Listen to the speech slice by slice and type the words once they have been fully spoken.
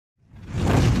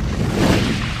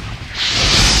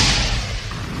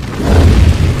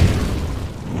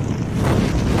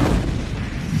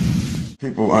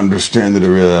People understand it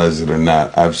or realize it or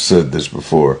not, I've said this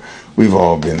before. We've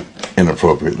all been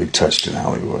inappropriately touched in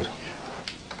Hollywood.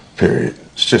 Period.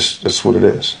 It's just, that's what it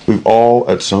is. We've all,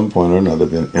 at some point or another,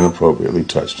 been inappropriately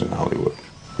touched in Hollywood,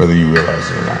 whether you realize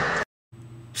it or not.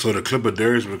 So the clip of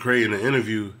Darius Mccray in the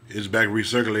interview is back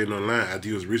recirculating online after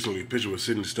he was recently pictured with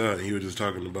Sydney Star, and he was just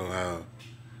talking about how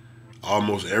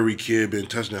almost every kid been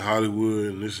touched in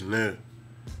Hollywood and this and that.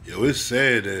 Yo, it's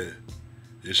sad that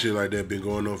this shit like that been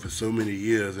going on for so many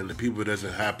years, and the people that's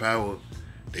in high power,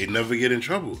 they never get in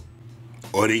trouble.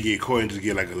 Or they get caught and just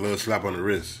get like a little slap on the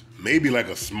wrist. Maybe like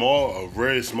a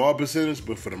very small percentage,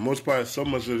 but for the most part, so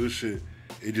much of this shit,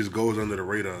 it just goes under the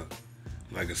radar.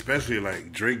 Like especially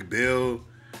like Drake Bell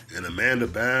and Amanda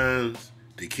Bynes,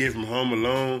 the kid from Home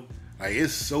Alone. Like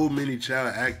it's so many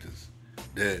child actors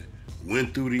that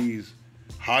went through these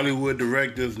Hollywood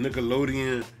directors,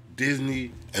 Nickelodeon,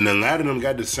 Disney, and a lot of them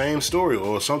got the same story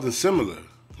or something similar.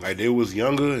 Like they was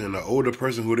younger and the older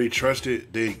person who they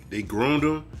trusted, they groomed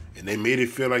them and they made it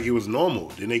feel like it was normal.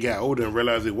 Then they got older and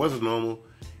realized it wasn't normal,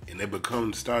 and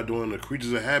they start doing the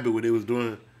creatures of habit what they was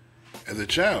doing as a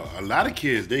child. A lot of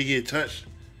kids, they get touched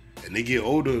and they get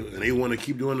older and they want to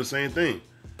keep doing the same thing.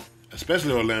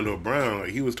 Especially Orlando Brown,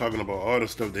 like he was talking about all the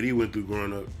stuff that he went through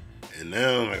growing up, and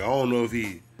now like I don't know if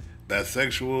he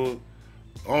bisexual,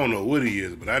 I don't know what he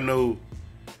is, but I know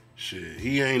shit,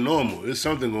 he ain't normal. There's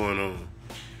something going on.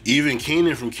 Even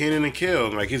Kenan from Kenan and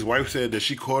Kel, like his wife said that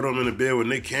she caught him in the bed with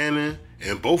Nick Cannon,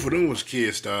 and both of them was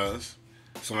kid stars.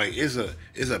 So like it's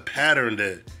a pattern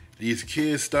that these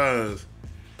kid stars,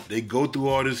 they go through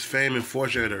all this fame and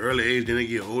fortune at an early age, then they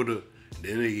get older,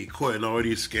 then they get caught in all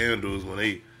these scandals when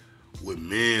they with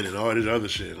men and all this other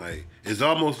shit. Like it's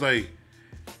almost like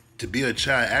to be a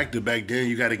child actor back then,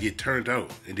 you got to get turned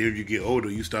out, and then you get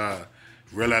older, you start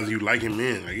realizing you liking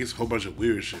men. Like it's a whole bunch of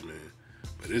weird shit, man.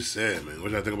 But it's sad, man. What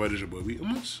y'all think about this, your boy? We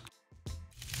almost.